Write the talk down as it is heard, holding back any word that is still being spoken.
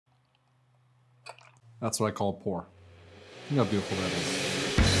That's what I call a pour. Look how beautiful that is.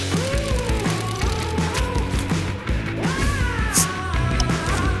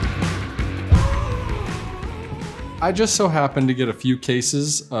 I just so happened to get a few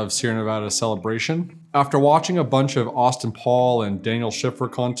cases of Sierra Nevada Celebration. After watching a bunch of Austin Paul and Daniel Schiffer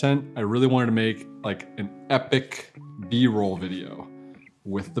content, I really wanted to make like an epic B-roll video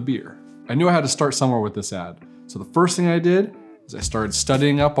with the beer. I knew I had to start somewhere with this ad. So the first thing I did is I started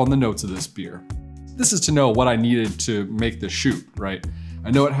studying up on the notes of this beer. This is to know what I needed to make this shoot, right?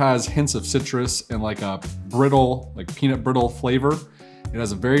 I know it has hints of citrus and like a brittle, like peanut brittle flavor. It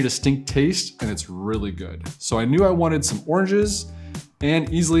has a very distinct taste and it's really good. So I knew I wanted some oranges,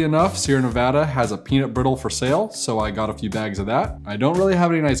 and easily enough, Sierra Nevada has a peanut brittle for sale, so I got a few bags of that. I don't really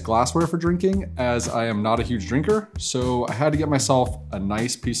have any nice glassware for drinking as I am not a huge drinker, so I had to get myself a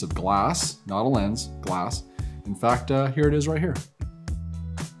nice piece of glass, not a lens, glass. In fact, here it is right here.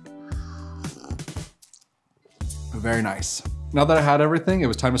 Very nice. Now that I had everything, it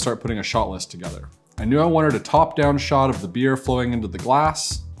was time to start putting a shot list together. I knew I wanted a top-down shot of the beer flowing into the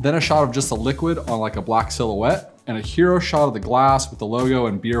glass, then a shot of just the liquid on like a black silhouette, and a hero shot of the glass with the logo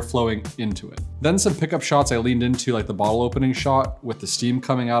and beer flowing into it. Then some pickup shots I leaned into, like the bottle opening shot with the steam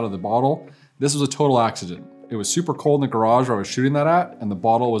coming out of the bottle. This was a total accident. It was super cold in the garage where I was shooting that at, and the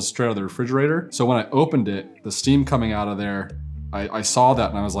bottle was straight out of the refrigerator. So when I opened it, the steam coming out of there, I saw that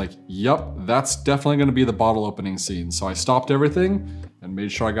and I was like, yep, that's definitely gonna be the bottle opening scene. So I stopped everything and made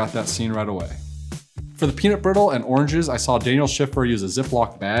sure I got that scene right away. For the peanut brittle and oranges, I saw Daniel Schiffer use a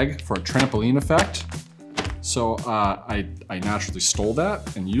Ziploc bag for a trampoline effect. So I naturally stole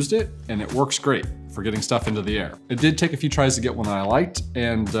that and used it, and it works great for getting stuff into the air. It did take a few tries to get one that I liked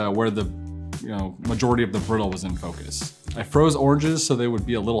and where the majority of the brittle was in focus. I froze oranges so they would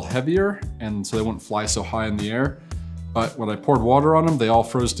be a little heavier and so they wouldn't fly so high in the air. But when I poured water on them, they all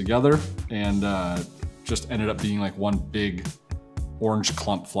froze together and just ended up being like one big orange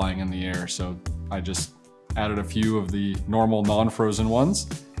clump flying in the air. So I just added a few of the normal non-frozen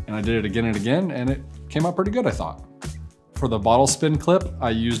ones, and I did it again and again, and it came out pretty good, I thought. For the bottle spin clip,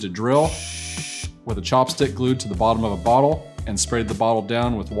 I used a drill with a chopstick glued to the bottom of a bottle and sprayed the bottle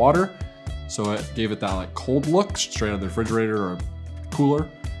down with water. So it gave it that like cold look straight out of the refrigerator or cooler.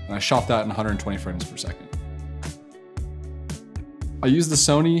 And I shot that in 120 frames per second. I used the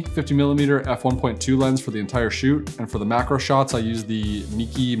Sony 50mm f1.2 lens for the entire shoot, and for the macro shots, I used the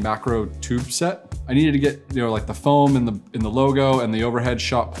Miki macro tube set. I needed to get like the foam in the logo and the overhead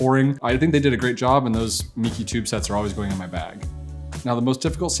shot pouring. I think they did a great job, and those Miki tube sets are always going in my bag. Now, the most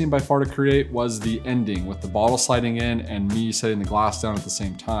difficult scene by far to create was the ending with the bottle sliding in and me setting the glass down at the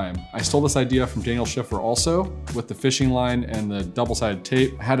same time. I stole this idea from Daniel Schiffer also with the fishing line and the double-sided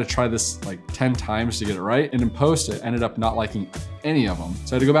tape. I had to try this like 10 times to get it right, and in post, I ended up not liking any of them.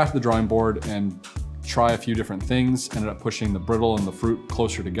 So I had to go back to the drawing board and try a few different things. Ended up pushing the brittle and the fruit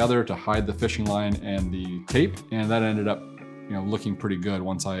closer together to hide the fishing line and the tape, and that ended up looking pretty good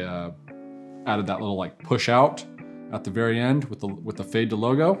once I added that little like push out at the very end with the fade to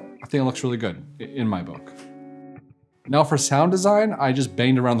logo. I think it looks really good in my book. Now for sound design, I just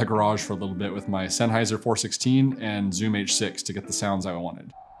banged around the garage for a little bit with my Sennheiser 416 and Zoom H6 to get the sounds I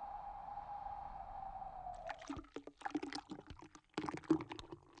wanted.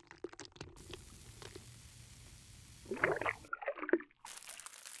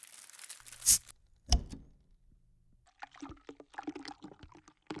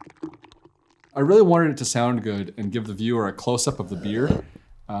 I really wanted it to sound good and give the viewer a close-up of the beer.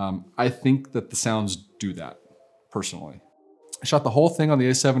 I think that the sounds do that, personally. I shot the whole thing on the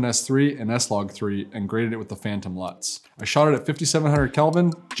A7S III and S-Log3 and graded it with the Phantom LUTs. I shot it at 5700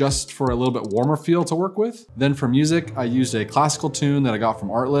 Kelvin just for a little bit warmer feel to work with. Then for music, I used a classical tune that I got from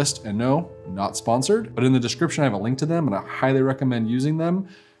Artlist, and no, not sponsored, but in the description I have a link to them and I highly recommend using them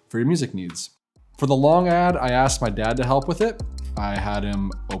for your music needs. For the long ad, I asked my dad to help with it. I had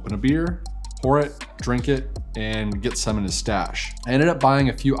him open a beer, pour it, drink it, and get some in his stash. I ended up buying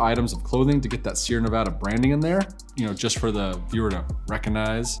a few items of clothing to get that Sierra Nevada branding in there, just for the viewer to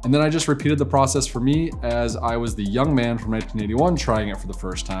recognize. And then I just repeated the process for me as I was the young man from 1981 trying it for the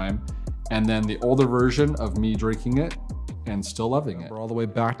first time, and then the older version of me drinking it and still loving it. We're all the way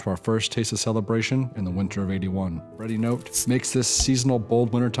back to our first taste of celebration in the winter of '81. Ready note makes this seasonal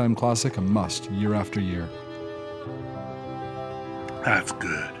bold wintertime classic a must year after year. That's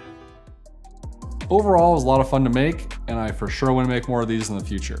good. Overall, it was a lot of fun to make, and I for sure want to make more of these in the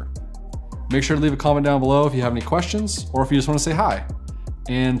future. Make sure to leave a comment down below if you have any questions or if you just want to say hi.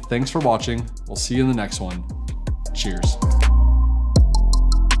 And thanks for watching. We'll see you in the next one. Cheers.